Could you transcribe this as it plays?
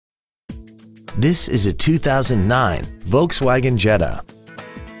This is a 2009 Volkswagen Jetta.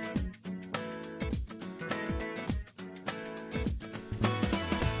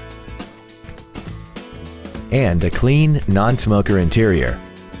 And a clean, non-smoker interior.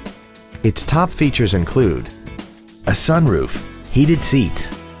 Its top features include a sunroof, heated seats,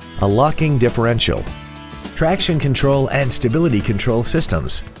 a locking differential, traction control and stability control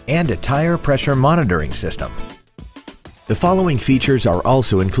systems, and a tire pressure monitoring system. The following features are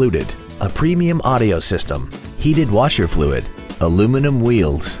also included: a premium audio system, heated washer fluid, aluminum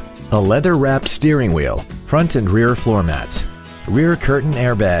wheels, a leather-wrapped steering wheel, front and rear floor mats, rear curtain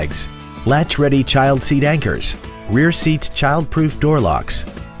airbags, latch-ready child seat anchors, rear seat child-proof door locks,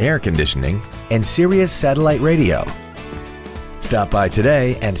 air conditioning, and Sirius satellite radio. Stop by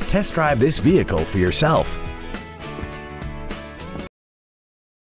today and test drive this vehicle for yourself.